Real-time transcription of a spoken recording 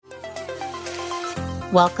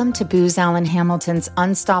Welcome to Booz Allen Hamilton's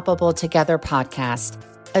Unstoppable Together podcast,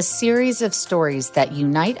 a series of stories that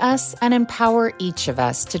unite us and empower each of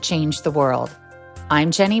us to change the world.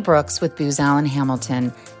 I'm Jenny Brooks with Booz Allen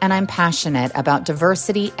Hamilton, and I'm passionate about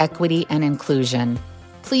diversity, equity, and inclusion.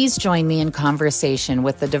 Please join me in conversation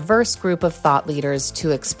with a diverse group of thought leaders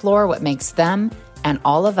to explore what makes them and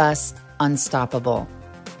all of us unstoppable.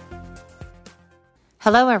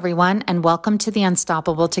 Hello, everyone, and welcome to the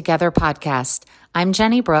Unstoppable Together podcast. I'm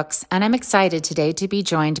Jenny Brooks, and I'm excited today to be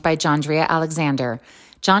joined by Jandria Alexander.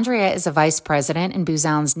 Jandria is a vice president in Booz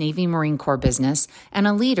Allen's Navy Marine Corps business and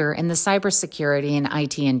a leader in the cybersecurity and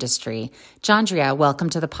IT industry. Jandria, welcome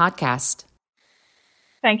to the podcast.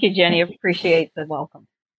 Thank you, Jenny. I appreciate the welcome.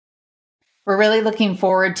 We're really looking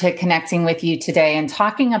forward to connecting with you today and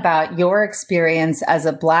talking about your experience as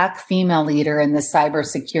a Black female leader in the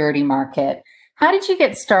cybersecurity market. How did you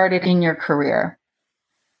get started in your career?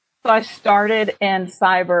 So I started in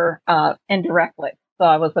cyber indirectly. So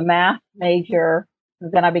I was a math major,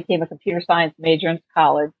 and then I became a computer science major in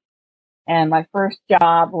college. And my first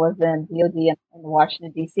job was in DoD in the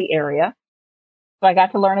Washington, D.C. area. So I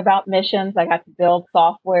got to learn about missions. I got to build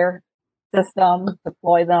software systems,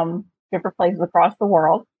 deploy them different places across the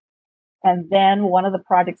world. And then one of the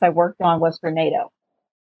projects I worked on was for NATO.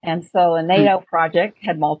 And so a NATO project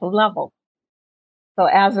had multiple levels. So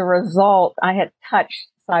as a result, I had touched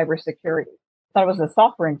cybersecurity. So I was a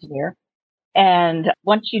software engineer. And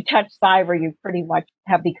once you touch cyber, you pretty much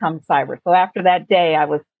have become cyber. So after that day, I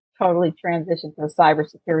was totally transitioned to a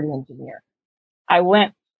cybersecurity engineer. I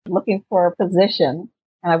went looking for a position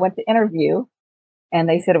and I went to interview and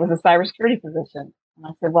they said it was a cybersecurity position. And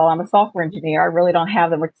I said, well, I'm a software engineer. I really don't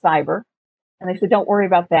have them with cyber. And they said, don't worry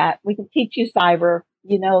about that. We can teach you cyber.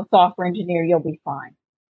 You know, software engineer, you'll be fine.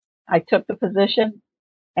 I took the position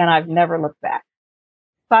and I've never looked back.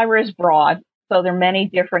 Cyber is broad, so there are many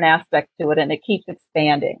different aspects to it and it keeps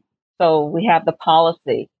expanding. So we have the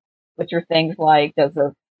policy, which are things like, does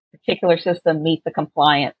a particular system meet the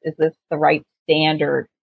compliance? Is this the right standard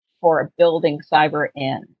for building cyber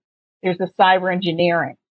in? There's the cyber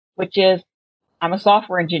engineering, which is, I'm a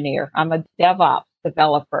software engineer. I'm a DevOps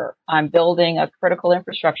developer. I'm building a critical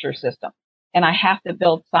infrastructure system and I have to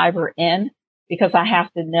build cyber in because I have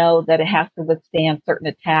to know that it has to withstand certain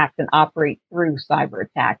attacks and operate through cyber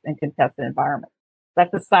attacks and contested environments.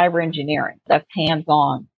 That's the cyber engineering. That's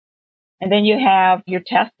hands-on. And then you have your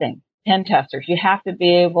testing, pen testers. You have to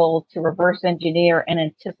be able to reverse engineer and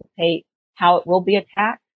anticipate how it will be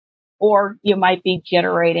attacked, or you might be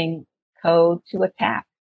generating code to attack.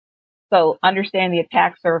 So understand the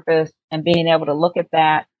attack surface and being able to look at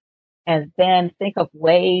that and then think of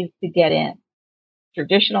ways to get in.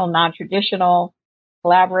 Traditional, non-traditional,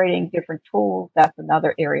 collaborating different tools. That's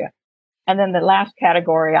another area. And then the last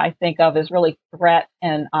category I think of is really threat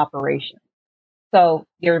and operation. So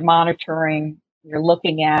you're monitoring, you're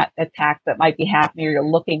looking at attacks that might be happening, or you're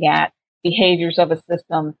looking at behaviors of a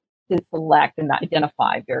system to select and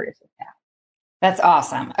identify various attacks. That's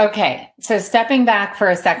awesome. Okay. So stepping back for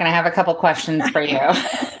a second, I have a couple questions for you.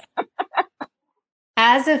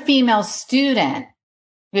 As a female student,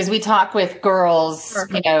 because we talk with girls,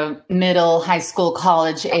 middle, high school,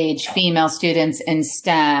 college age female students in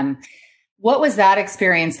STEM. What was that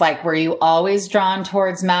experience like? Were you always drawn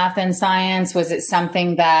towards math and science? Was it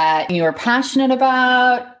something that you were passionate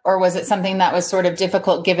about? Or was it something that was sort of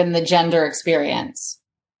difficult given the gender experience?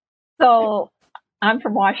 So I'm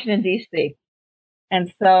from Washington, D.C. And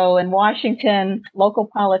so in Washington, local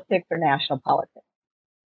politics or national politics.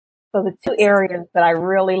 So the two areas that I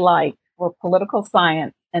really liked were political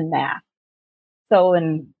science and math. So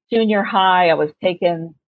in junior high, I was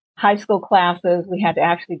taking high school classes. We had to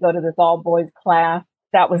actually go to this all boys class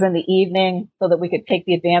that was in the evening so that we could take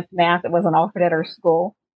the advanced math that wasn't offered at our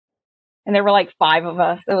school. And there were like 5 of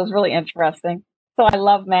us. It was really interesting. So I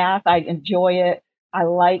love math. I enjoy it. I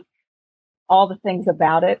like all the things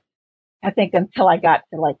about it. I think until I got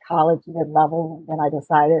to like college mid-level, then I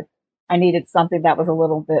decided I needed something that was a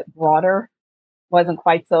little bit broader. Wasn't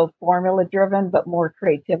quite so formula driven, but more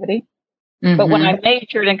creativity. Mm-hmm. But when I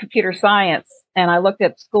majored in computer science and I looked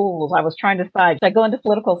at schools, I was trying to decide, should I go into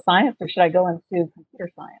political science or should I go into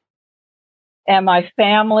computer science? And my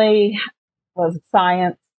family was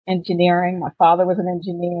science engineering. My father was an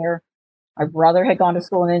engineer. My brother had gone to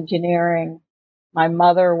school in engineering. My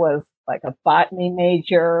mother was like a botany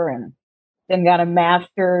major and then got a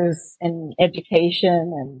master's in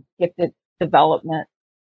education and gifted development.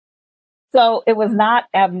 So it was not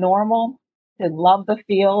abnormal to love the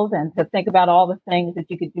field and to think about all the things that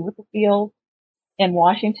you could do with the field. In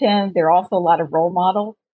Washington, there are also a lot of role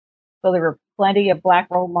models. So there were plenty of Black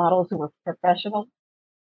role models who were professionals.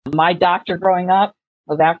 My doctor growing up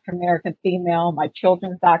was African American female. My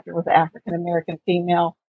children's doctor was African American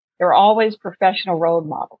female. There were always professional role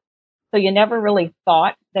models. So you never really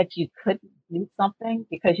thought that you couldn't do something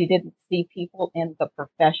because you didn't see people in the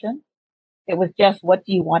profession. It was just, what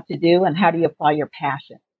do you want to do and how do you apply your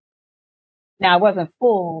passion? Now, I wasn't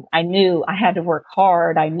fooled. I knew I had to work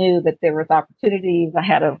hard. I knew that there was opportunities. I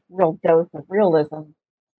had a real dose of realism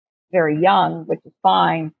very young, which is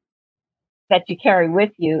fine, that you carry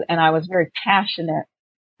with you. And I was very passionate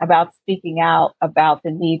about speaking out about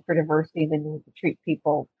the need for diversity, the need to treat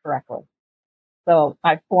people correctly. So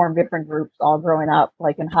I formed different groups all growing up.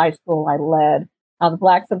 Like in high school, I led the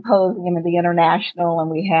Black Symposium and the International, and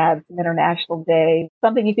we had some International Day,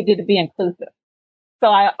 something you could do to be inclusive. So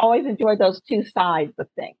I always enjoyed those two sides of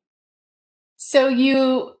things. So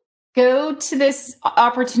you go to this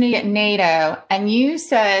opportunity at NATO, and you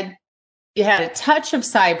said you had a touch of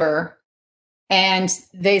cyber, and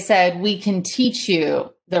they said, we can teach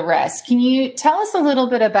you the rest. Can you tell us a little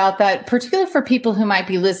bit about that, particularly for people who might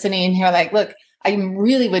be listening who are like, look, I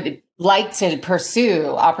really would like to pursue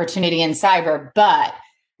opportunity in cyber, but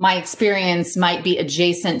my experience might be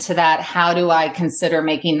adjacent to that. How do I consider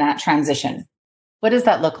making that transition? What does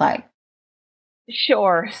that look like?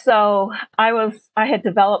 Sure. So I had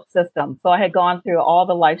developed systems. So I had gone through all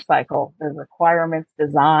the life cycle, the requirements,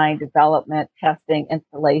 design, development, testing,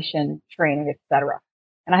 installation, training, etc.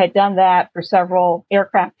 And I had done that for several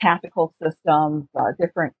aircraft tactical systems,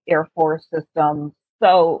 different Air Force systems.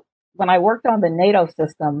 So when I worked on the NATO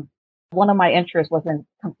system, one of my interests was in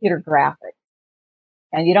computer graphics.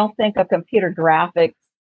 And you don't think of computer graphics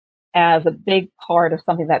as a big part of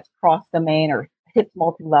something that's cross-domain or hits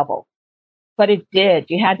multi-level. But it did.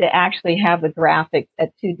 You had to actually have the graphics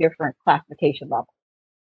at two different classification levels.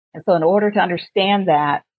 And so in order to understand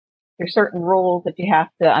that, there's certain rules that you have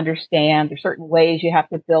to understand. There's certain ways you have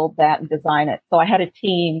to build that and design it. So I had a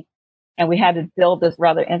team and we had to build this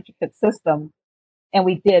rather intricate system. And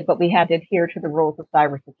we did, but we had to adhere to the rules of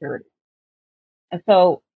cybersecurity. And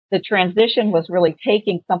so the transition was really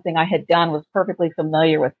taking something I had done, was perfectly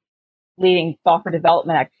familiar with leading software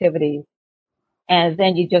development activities. And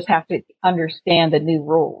then you just have to understand the new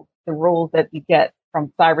rules, the rules that you get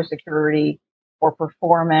from cybersecurity or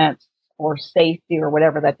performance or safety or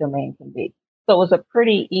whatever that domain can be. So it was a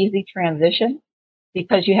pretty easy transition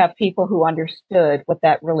because you have people who understood what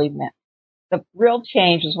that really meant. The real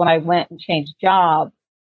change is when I went and changed jobs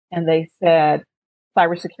and they said,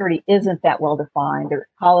 cybersecurity isn't that well defined. Their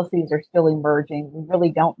policies are still emerging. We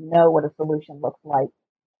really don't know what a solution looks like.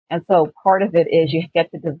 And so part of it is you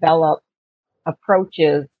get to develop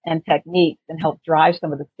approaches and techniques and help drive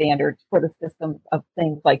some of the standards for the systems of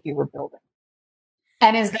things like you were building.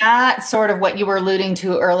 And is that sort of what you were alluding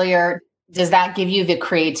to earlier? Does that give you the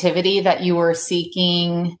creativity that you were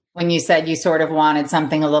seeking when you said you sort of wanted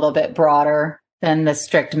something a little bit broader than the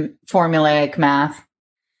strict formulaic math?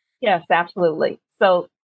 Yes, absolutely. So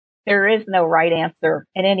there is no right answer,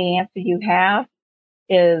 and any answer you have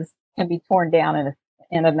can be torn down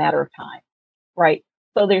in a matter of time, right?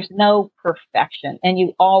 So there's no perfection, and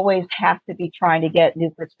you always have to be trying to get new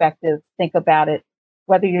perspectives. Think about it,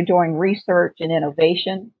 whether you're doing research and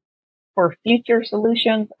innovation for future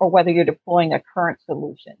solutions or whether you're deploying a current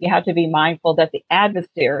solution. You have to be mindful that the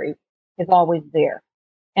adversary is always there,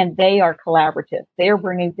 and they are collaborative. They are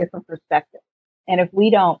bringing different perspectives. And if we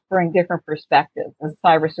don't bring different perspectives as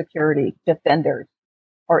cybersecurity defenders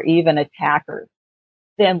or even attackers,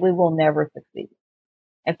 then we will never succeed.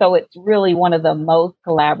 And so it's really one of the most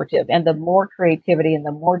collaborative, and the more creativity and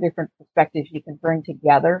the more different perspectives you can bring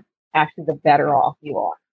together, actually the better off you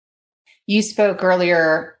are. You spoke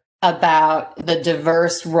earlier about the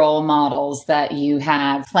diverse role models that you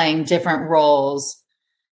have playing different roles.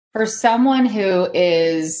 For someone who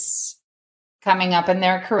is coming up in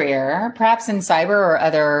their career, perhaps in cyber or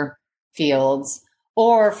other fields,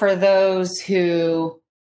 or for those who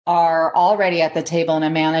are already at the table in a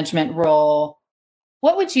management role,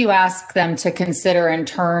 what would you ask them to consider in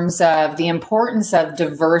terms of the importance of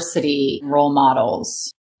diversity role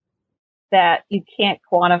models? That you can't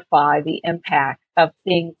quantify the impact of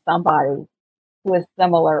seeing somebody who is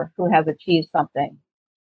similar, who has achieved something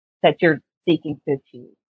that you're seeking to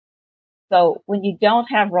achieve. So when you don't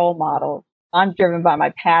have role models, I'm driven by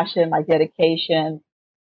my passion, my dedication,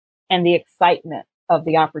 and the excitement of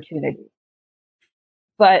the opportunity.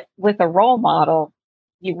 But with a role model,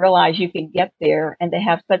 you realize you can get there and they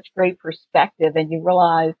have such great perspective, and you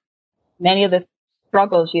realize many of the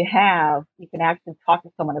struggles you have, you can actually talk to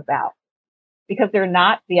someone about because they're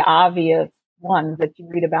not the obvious ones that you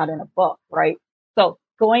read about in a book, right? So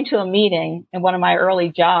going to a meeting in one of my early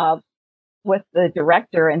jobs, with the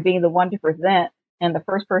director and being the one to present, and the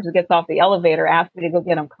first person who gets off the elevator asks me to go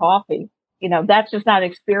get him coffee. That's just not an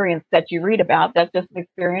experience that you read about. That's just an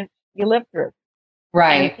experience you live through.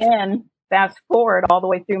 Right. And then fast forward all the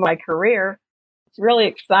way through my career, it's really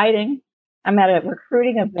exciting. I'm at a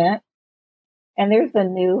recruiting event and there's a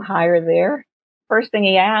new hire there. First thing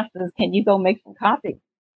he asks is, can you go make some coffee?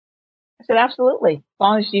 I said, absolutely. As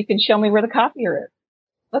long as you can show me where the copier is.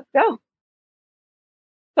 Let's go.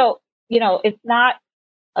 So, it's not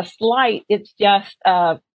a slight. It's just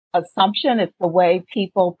a assumption. It's the way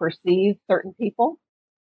people perceive certain people,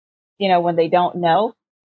 when they don't know.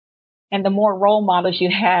 And the more role models you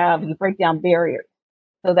have, you break down barriers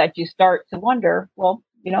so that you start to wonder, well,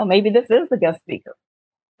 maybe this is the guest speaker,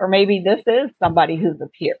 or maybe this is somebody who's a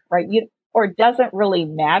peer, right? Or it doesn't really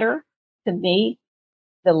matter to me,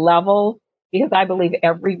 the level, because I believe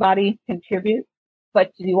everybody contributes,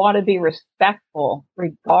 but you want to be respectful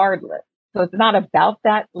regardless. So it's not about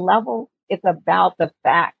that level. It's about the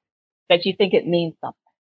fact that you think it means something.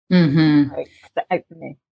 Mm-hmm. Right? To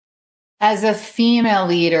me. As a female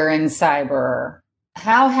leader in cyber,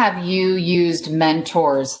 how have you used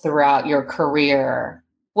mentors throughout your career?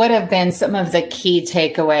 What have been some of the key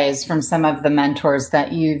takeaways from some of the mentors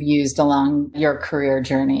that you've used along your career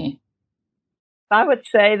journey? I would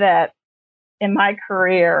say that in my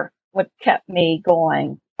career, what kept me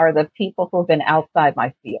going are the people who have been outside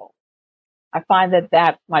my field. I find that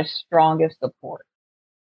that's my strongest support.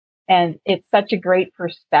 And it's such a great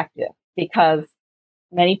perspective because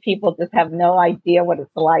many people just have no idea what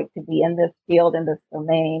it's like to be in this field, in this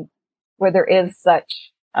domain, where there is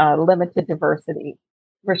such limited diversity.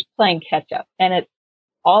 We're playing catch up, and it's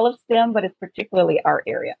all of STEM, but it's particularly our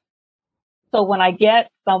area. So when I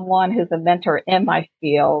get someone who's a mentor in my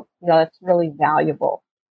field, it's really valuable.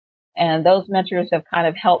 And those mentors have kind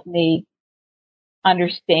of helped me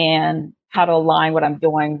understand how to align what I'm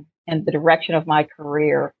doing and the direction of my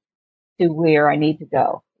career to where I need to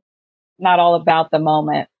go. Not all about the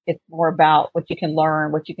moment. It's more about what you can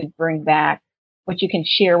learn, what you can bring back, what you can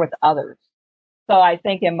share with others. So I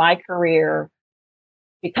think in my career,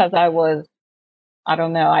 because I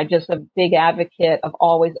just a big advocate of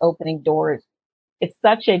always opening doors. It's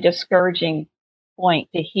such a discouraging point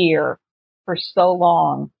to hear for so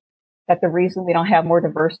long that the reason we don't have more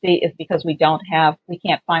diversity is because we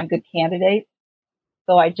can't find good candidates.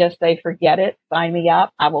 So I just say, forget it, sign me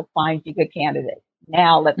up. I will find you good candidates.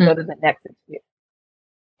 Now let's go to the next experience.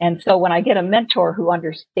 And so when I get a mentor who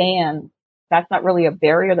understands that's not really a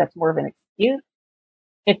barrier, that's more of an excuse,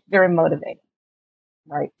 it's very motivating,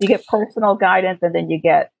 right? You get personal guidance and then you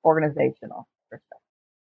get organizational perspective.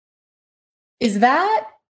 Is that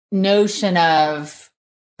notion of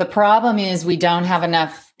the problem is we don't have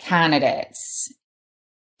enough candidates?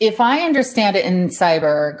 If I understand it in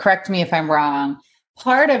cyber, correct me if I'm wrong,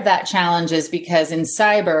 part of that challenge is because in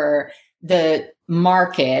cyber, the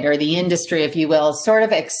market or the industry, if you will, sort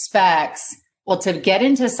of expects, well, to get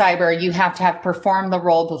into cyber, you have to have performed the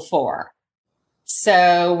role before.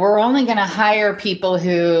 So we're only going to hire people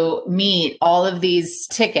who meet all of these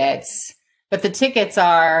tickets, but the tickets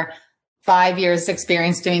are 5 years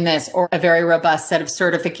experience doing this, or a very robust set of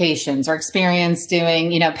certifications, or experience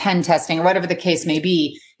doing, pen testing, or whatever the case may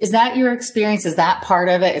be. Is that your experience? Is that part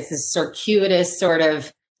of it? It's this circuitous sort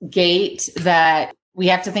of gate that we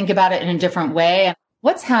have to think about it in a different way.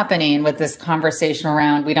 What's happening with this conversation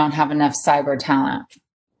around we don't have enough cyber talent?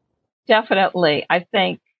 Definitely. I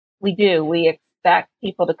think we do. We expect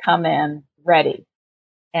people to come in ready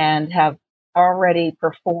and have already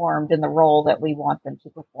performed in the role that we want them to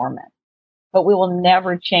perform in. But we will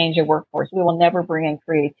never change a workforce. We will never bring in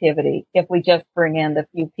creativity if we just bring in the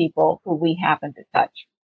few people who we happen to touch.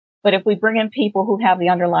 But if we bring in people who have the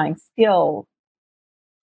underlying skills,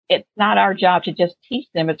 it's not our job to just teach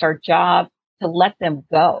them. It's our job to let them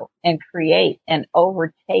go and create and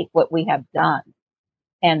overtake what we have done.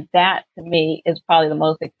 And that to me is probably the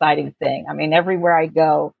most exciting thing. I mean, everywhere I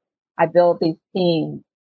go, I build these teams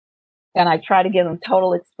and I try to give them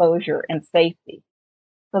total exposure and safety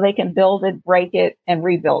so they can build it, break it, and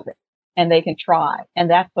rebuild it. And they can try. And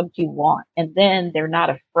that's what you want. And then they're not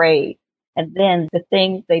afraid. And then the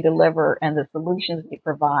things they deliver and the solutions they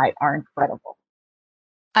provide are incredible.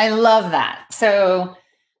 I love that. So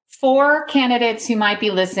for candidates who might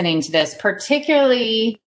be listening to this,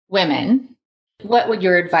 particularly women, what would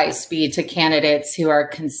your advice be to candidates who are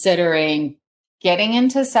considering getting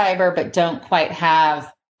into cyber but don't quite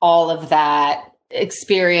have all of that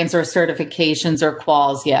experience or certifications or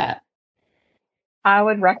quals yet? I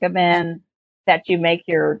would recommend that you make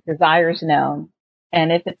your desires known.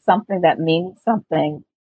 And if it's something that means something,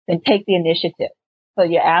 then take the initiative. So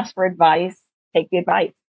you ask for advice, take the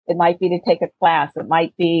advice. It might be to take a class. It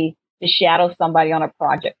might be to shadow somebody on a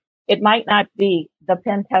project. It might not be the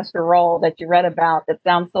pen tester role that you read about that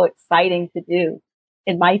sounds so exciting to do.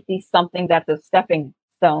 It might be something that's a stepping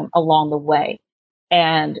stone along the way.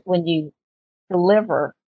 And when you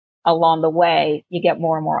deliver along the way, you get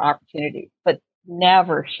more and more opportunities, but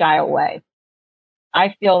never shy away.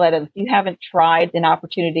 I feel that if you haven't tried an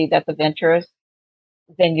opportunity that's of interest,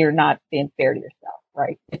 then you're not being fair to yourself,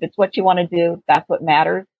 right? If it's what you want to do, that's what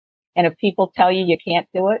matters. And if people tell you you can't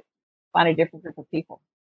do it, find a different group of people.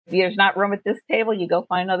 If there's not room at this table, you go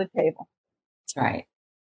find another table. That's right.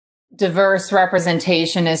 Diverse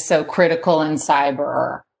representation is so critical in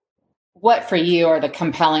cyber. What for you are the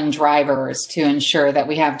compelling drivers to ensure that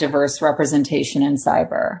we have diverse representation in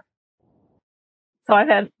cyber? So I've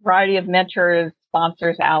had a variety of mentors,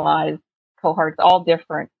 sponsors, allies, cohorts, all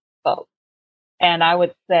different folks. And I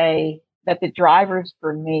would say that the drivers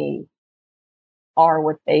for me are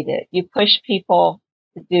what they did. You push people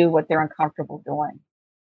to do what they're uncomfortable doing,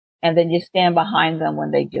 and then you stand behind them when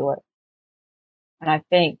they do it. And I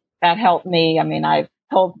think that helped me. I mean, I've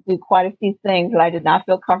told to do quite a few things that I did not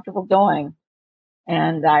feel comfortable doing.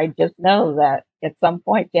 And I just know that at some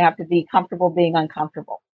point you have to be comfortable being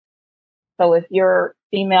uncomfortable. So if you're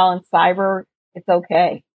female in cyber, it's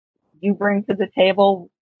okay. You bring to the table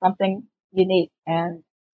something unique, and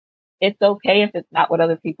it's okay if it's not what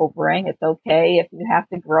other people bring. It's okay if you have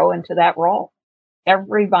to grow into that role.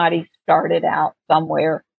 Everybody started out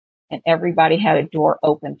somewhere and everybody had a door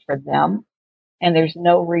open for them. And there's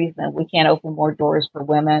no reason we can't open more doors for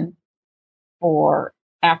women, for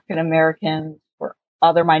African Americans, for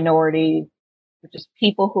other minorities, for just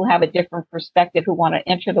people who have a different perspective, who want to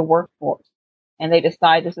enter the workforce and they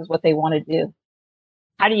decide this is what they want to do.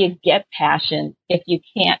 How do you get passion if you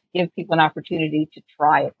can't give people an opportunity to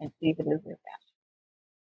try it and see if it is their passion?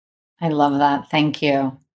 I love that. Thank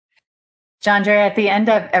you. Jandrea, at the end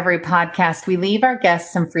of every podcast, we leave our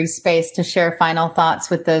guests some free space to share final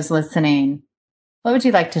thoughts with those listening. What would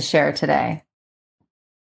you like to share today?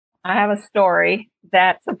 I have a story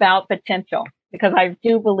that's about potential, because I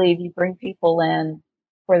do believe you bring people in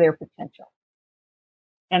for their potential.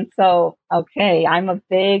 And so, okay, I'm a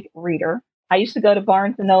big reader. I used to go to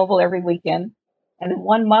Barnes and Noble every weekend. And then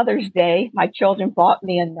one Mother's Day, my children bought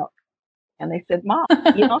me a Nook. And they said, Mom,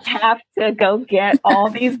 you don't have to go get all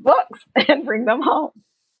these books and bring them home.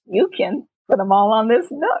 You can put them all on this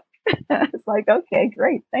Nook. It's like, okay,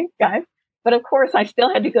 great. Thanks, guys. But of course, I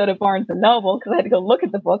still had to go to Barnes and Noble because I had to go look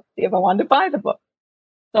at the book, see if I wanted to buy the book.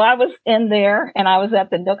 So I was in there and I was at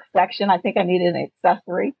the Nook section. I think I needed an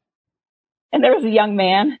accessory. And there was a young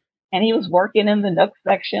man and he was working in the Nook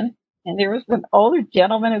section. And there was an older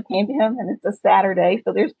gentleman who came to him, and it's a Saturday,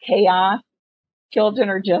 so there's chaos. Children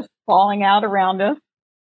are just falling out around us.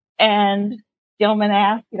 And the gentleman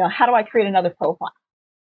asked, how do I create another profile?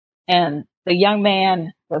 And the young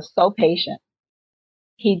man was so patient.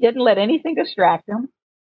 He didn't let anything distract him.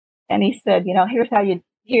 And he said, here's how you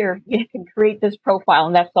can create this profile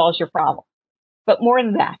and that solves your problem. But more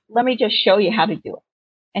than that, let me just show you how to do it.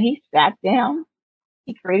 And he sat down,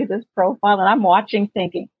 he created this profile, and I'm watching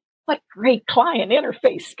thinking, what great client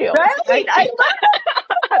interface skills. Right? I love it.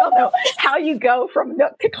 I don't know how you go from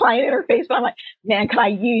Nook to client interface, but I'm like, man, can I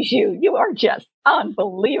use you? You are just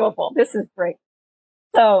unbelievable. This is great.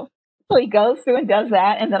 So he goes through and does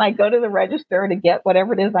that. And then I go to the register to get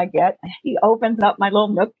whatever it is I get. He opens up my little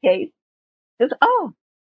Nook case. Says, oh,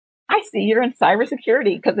 I see you're in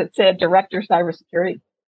cybersecurity, because it said director of cybersecurity.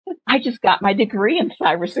 I just got my degree in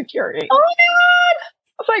cybersecurity. Oh my God.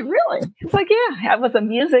 I was like, really? He's like, yeah, I was a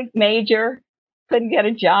music major, couldn't get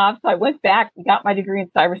a job. So I went back and got my degree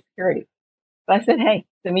in cybersecurity. So I said, hey,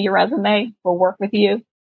 send me your resume. We'll work with you.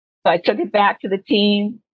 So I took it back to the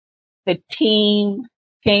team. The team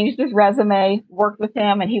changed his resume, worked with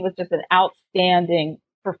him, and he was just an outstanding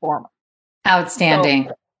performer.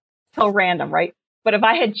 Outstanding. So random, right? But if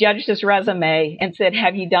I had judged his resume and said,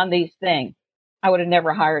 have you done these things? I would have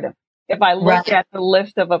never hired him. If I looked at the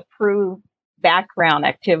list of approved background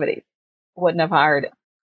activities, I wouldn't have hired him.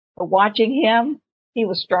 But watching him, he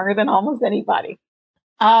was stronger than almost anybody.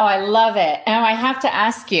 Oh, I love it. And I have to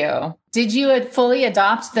ask you, did you fully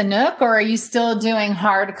adopt the Nook, or are you still doing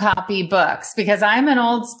hard copy books? Because I'm an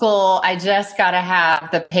old school, I just got to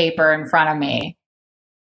have the paper in front of me.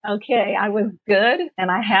 Okay, I was good.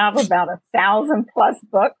 And I have about 1,000+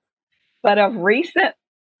 books. But of recent,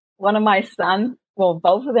 one of my sons, well,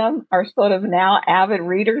 both of them are sort of now avid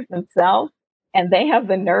readers themselves. And they have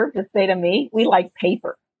the nerve to say to me, we like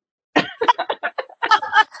paper.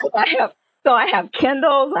 I have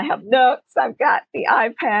Kindles, I have Nooks, I've got the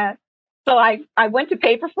iPad. So I went to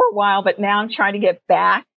paper for a while, but now I'm trying to get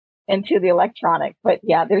back into the electronic. But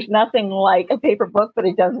yeah, there's nothing like a paper book, but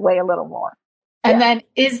it does weigh a little more. And then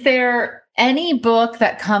is there any book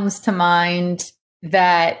that comes to mind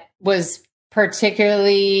that was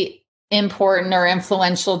particularly important or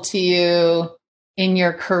influential to you in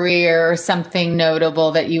your career, or something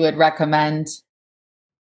notable that you would recommend?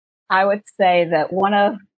 I would say that one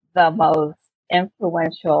of the most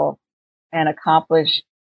influential and accomplished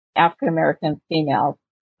African-American females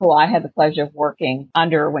who I had the pleasure of working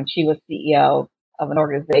under when she was CEO of an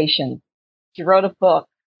organization, she wrote a book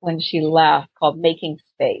when she left called Making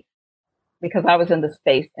Space, because I was in the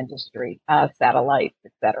space industry, satellites,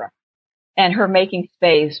 etc. And her Making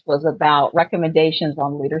Space was about recommendations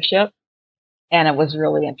on leadership. And it was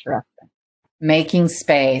really interesting. Making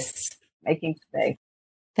Space. Making Space.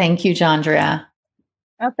 Thank you, Jandria.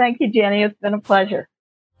 Oh, thank you, Jenny. It's been a pleasure.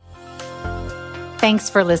 Thanks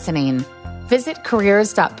for listening. Visit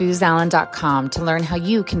careers.boozallen.com to learn how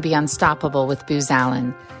you can be unstoppable with Booz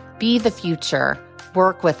Allen. Be the future.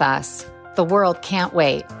 Work with us. The world can't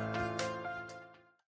wait.